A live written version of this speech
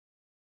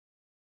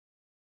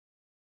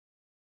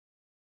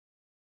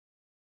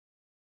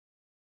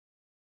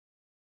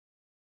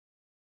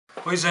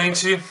Oi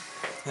gente,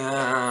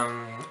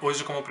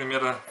 hoje como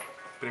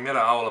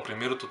primeira aula,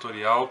 primeiro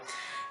tutorial,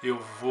 eu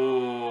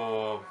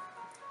vou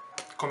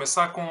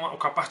começar com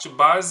a parte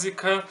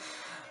básica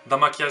da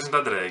maquiagem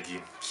da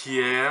drag,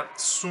 que é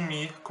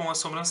sumir com a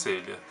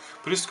sobrancelha.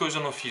 Por isso que hoje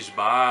eu não fiz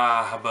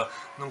barba,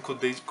 não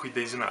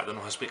cuidei de nada,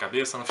 não raspei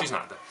cabeça, não fiz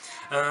nada.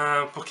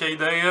 Porque a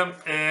ideia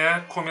é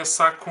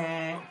começar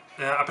com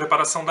a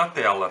preparação da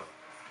tela.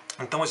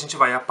 Então a gente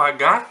vai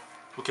apagar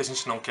o que a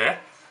gente não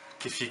quer,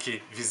 que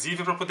fique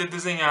visível, para poder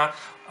desenhar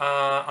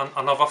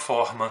a nova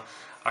forma,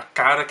 a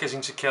cara que a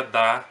gente quer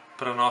dar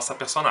para a nossa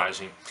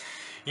personagem.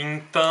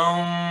 Então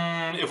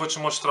eu vou te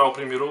mostrar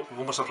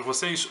vou mostrar para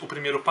vocês o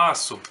primeiro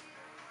passo,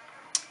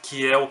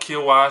 que é o que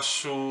eu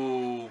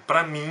acho,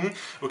 para mim,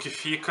 o que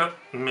fica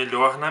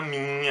melhor na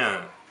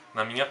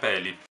minha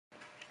pele.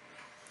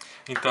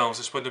 Então,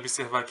 vocês podem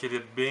observar que ele é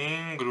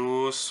bem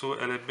grosso,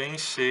 ela é bem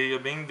cheia,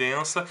 bem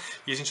densa,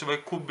 e a gente vai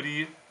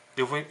cobrir.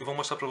 Eu vou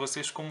mostrar para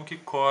vocês como que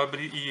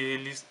cobre e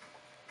ele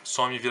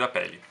some e vira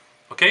pele,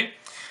 ok?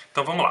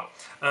 Então vamos lá.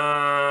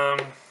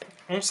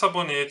 Um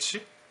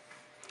sabonete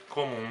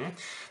comum.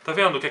 Tá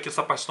vendo que aqui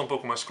essa parte está um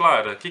pouco mais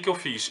clara? O que eu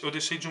fiz? Eu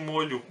deixei de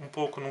molho um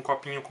pouco num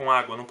copinho com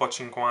água, num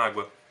potinho com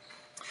água,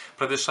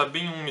 para deixar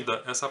bem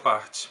úmida essa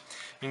parte.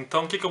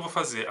 Então o que eu vou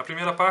fazer? A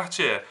primeira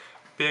parte é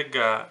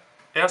pegar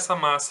essa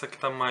massa que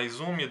está mais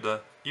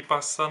úmida e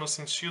passar no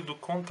sentido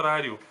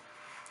contrário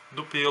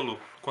do pelo,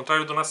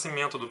 contrário do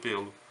nascimento do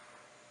pelo,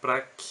 para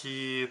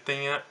que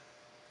tenha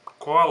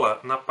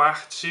cola na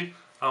parte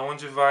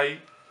aonde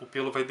o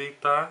pelo vai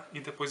deitar e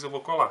depois eu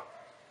vou colar,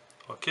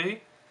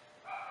 ok?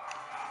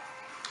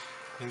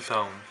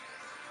 Então,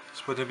 vocês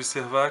podem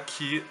observar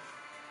que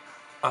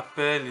a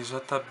pele já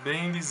está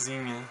bem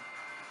lisinha,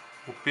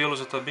 o pelo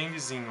já está bem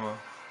lisinho, ó,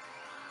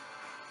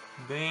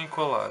 bem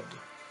colado.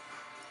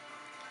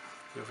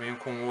 Eu venho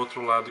com o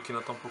outro lado que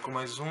ainda está um pouco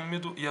mais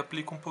úmido e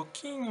aplico um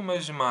pouquinho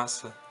mais de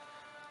massa,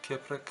 que é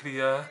para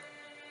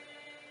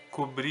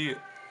cobrir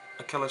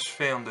aquelas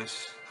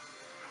fendas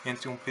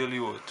entre um pelo e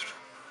outro.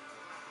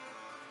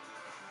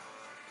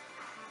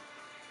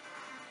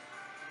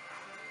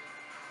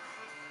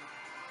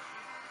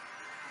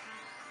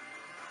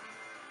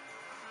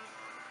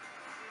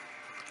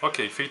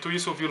 Ok, feito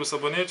isso eu viro o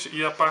sabonete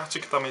e a parte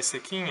que está mais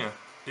sequinha,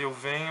 eu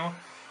venho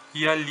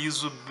e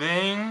aliso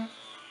bem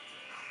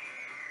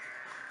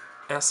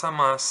essa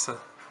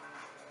massa,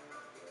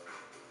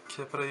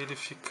 que é para ele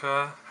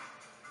ficar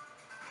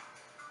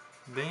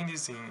bem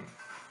lisinho.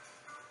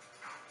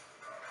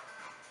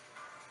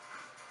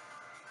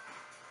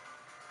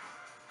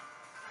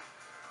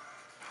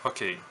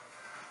 Ok,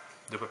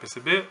 deu para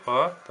perceber?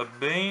 Ó, tá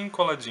bem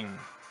coladinho.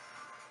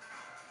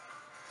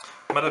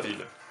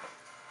 Maravilha.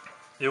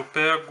 Eu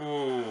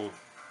pego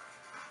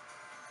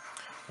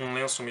um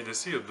lenço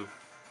umedecido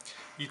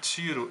e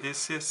tiro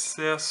esse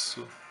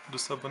excesso do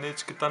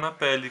sabonete que está na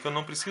pele, que eu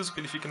não preciso que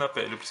ele fique na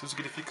pele, eu preciso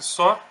que ele fique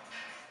só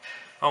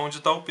onde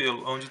está o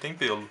pelo, onde tem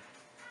pelo.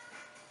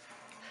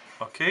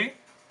 Ok?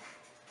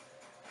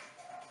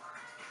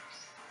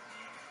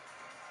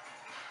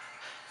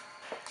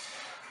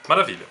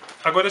 Maravilha.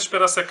 Agora é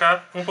esperar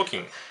secar um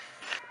pouquinho.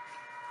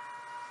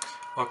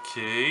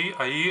 Ok,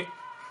 aí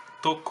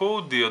tocou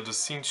o dedo,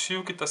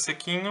 sentiu que está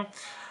sequinho,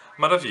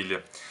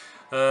 maravilha.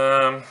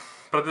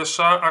 Para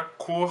deixar a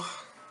cor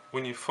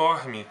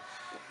uniforme,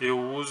 eu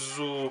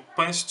uso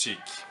Pan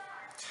Stick.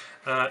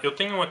 Eu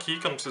tenho um aqui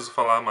que eu não preciso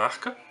falar a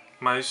marca,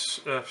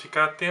 mas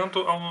ficar atento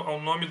ao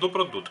nome do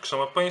produto, que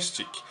chama Pan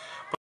Stick.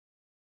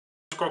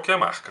 De qualquer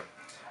marca.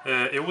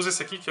 Eu uso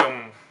esse aqui, que é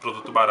um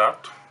produto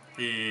barato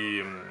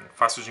e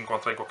fácil de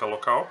encontrar em qualquer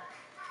local.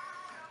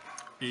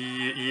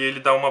 E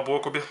ele dá uma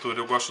boa cobertura,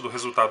 eu gosto do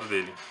resultado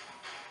dele.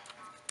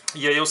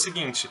 E aí é o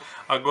seguinte,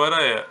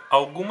 agora é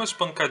algumas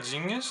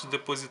pancadinhas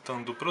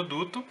depositando o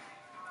produto.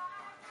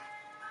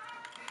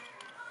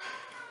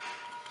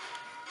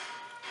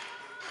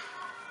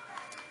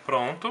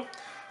 Pronto.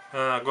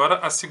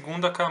 Agora a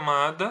segunda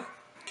camada,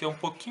 que é um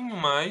pouquinho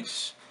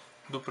mais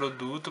do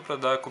produto para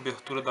dar a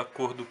cobertura da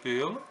cor do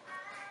pelo.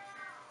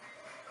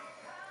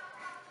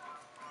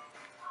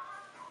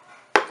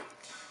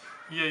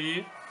 E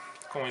aí,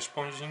 com a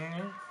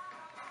esponjinha,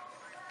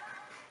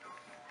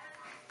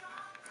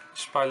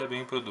 espalha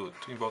bem o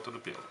produto em volta do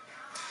pelo.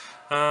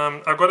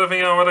 Agora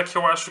vem a hora que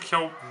eu acho que é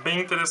o bem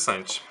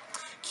interessante,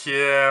 que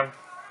é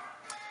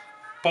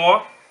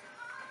pó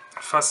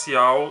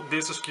facial,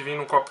 desses que vem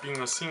num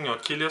copinho assim, ó,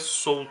 que ele é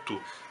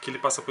solto, que ele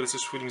passa por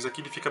esses furinhos aqui,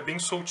 ele fica bem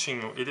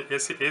soltinho.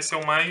 Esse é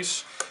o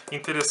mais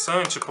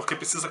interessante, porque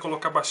precisa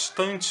colocar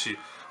bastante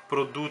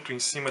produto em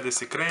cima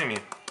desse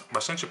creme,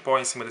 bastante pó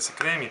em cima desse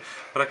creme,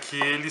 para que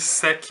ele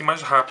seque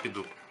mais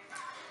rápido.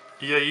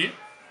 E aí,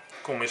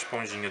 com uma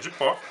esponjinha de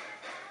pó,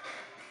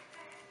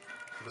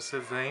 você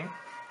vem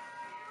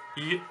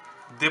e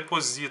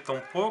deposita um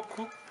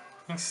pouco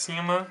em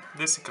cima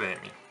desse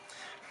creme.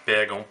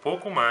 Pega um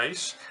pouco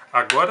mais,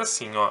 agora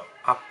sim, ó,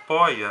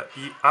 apoia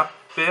e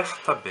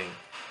aperta bem.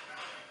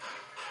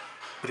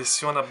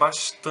 Pressiona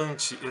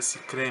bastante esse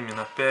creme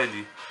na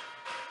pele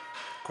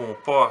com o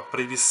pó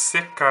para ele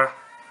secar.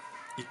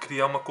 e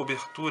criar uma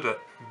cobertura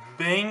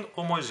bem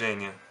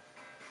homogênea.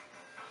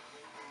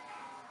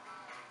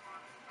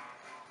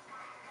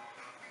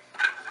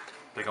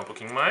 Pegar um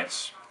pouquinho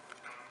mais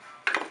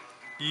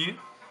e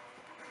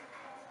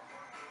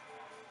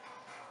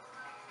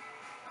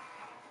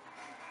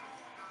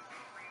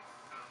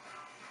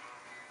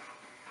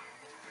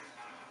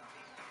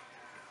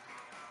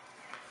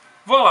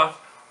voilá!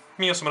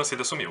 Minha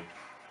sobrancelha sumiu.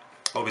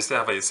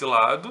 Observa esse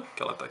lado,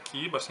 que ela está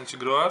aqui, bastante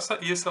grossa,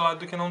 e esse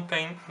lado que não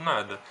tem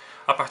nada.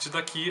 A partir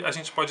daqui, a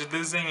gente pode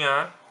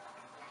desenhar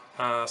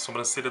a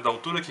sobrancelha da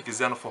altura que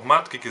quiser, no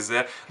formato que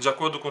quiser, de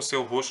acordo com o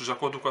seu rosto, de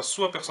acordo com a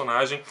sua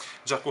personagem,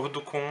 de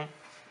acordo com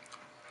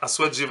a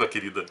sua diva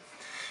querida.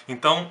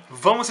 Então,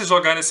 vamos se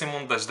jogar nesse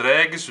mundo das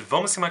drags,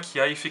 vamos se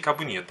maquiar e ficar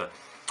bonita.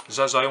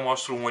 Já já eu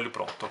mostro um olho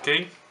pronto,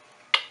 ok?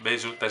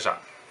 Beijo, até já!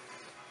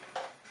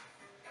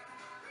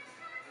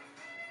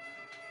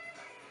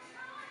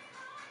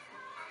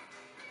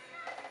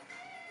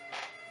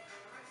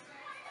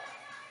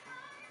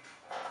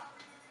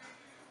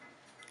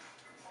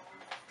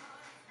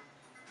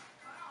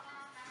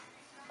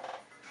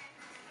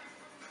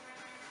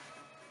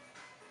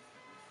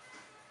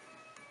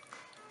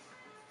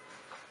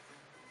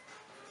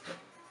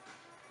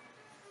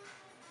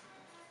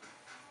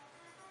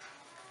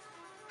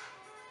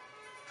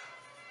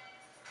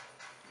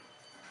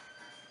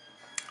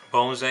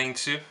 Bom,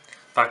 gente,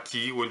 tá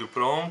aqui o olho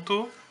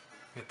pronto,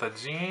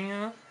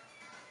 metadinha,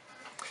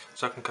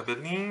 já com o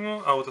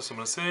cabelinho, a outra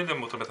sobrancelha, a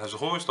outra metade do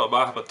rosto, a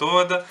barba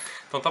toda.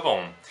 Então tá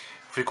bom.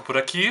 Fico por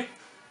aqui,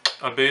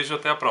 beijo,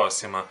 até a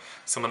próxima.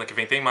 Semana que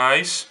vem tem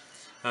mais.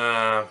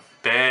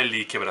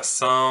 Pele,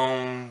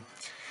 quebração,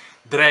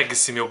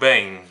 drag-se, meu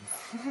bem.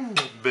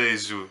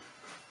 Beijo.